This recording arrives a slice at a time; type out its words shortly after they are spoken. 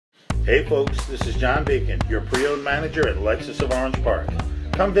Hey folks, this is John Beacon, your pre-owned manager at Lexus of Orange Park.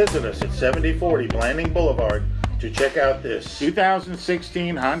 Come visit us at 7040 Blanding Boulevard to check out this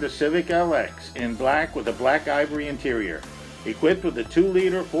 2016 Honda Civic LX in black with a black ivory interior. Equipped with a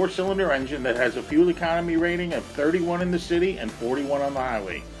 2-liter 4-cylinder engine that has a fuel economy rating of 31 in the city and 41 on the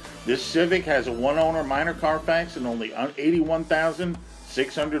highway. This Civic has a one-owner minor Carfax and only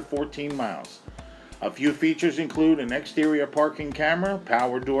 81,614 miles. A few features include an exterior parking camera,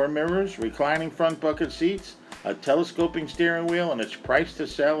 power door mirrors, reclining front bucket seats, a telescoping steering wheel, and it's priced to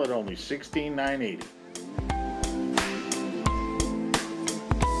sell at only $16,980.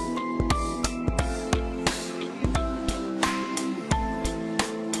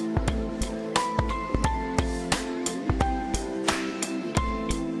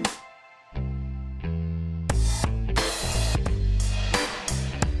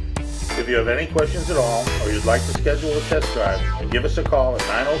 If you have any questions at all, or you'd like to schedule a test drive, give us a call at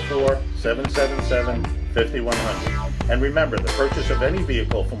 904-777-5100. And remember, the purchase of any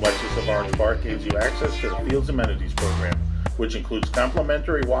vehicle from Lexus of Orange Park gives you access to the Field's Amenities program, which includes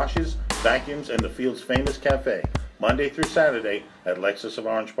complimentary washes, vacuums, and the Field's famous cafe, Monday through Saturday at Lexus of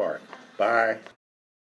Orange Park. Bye.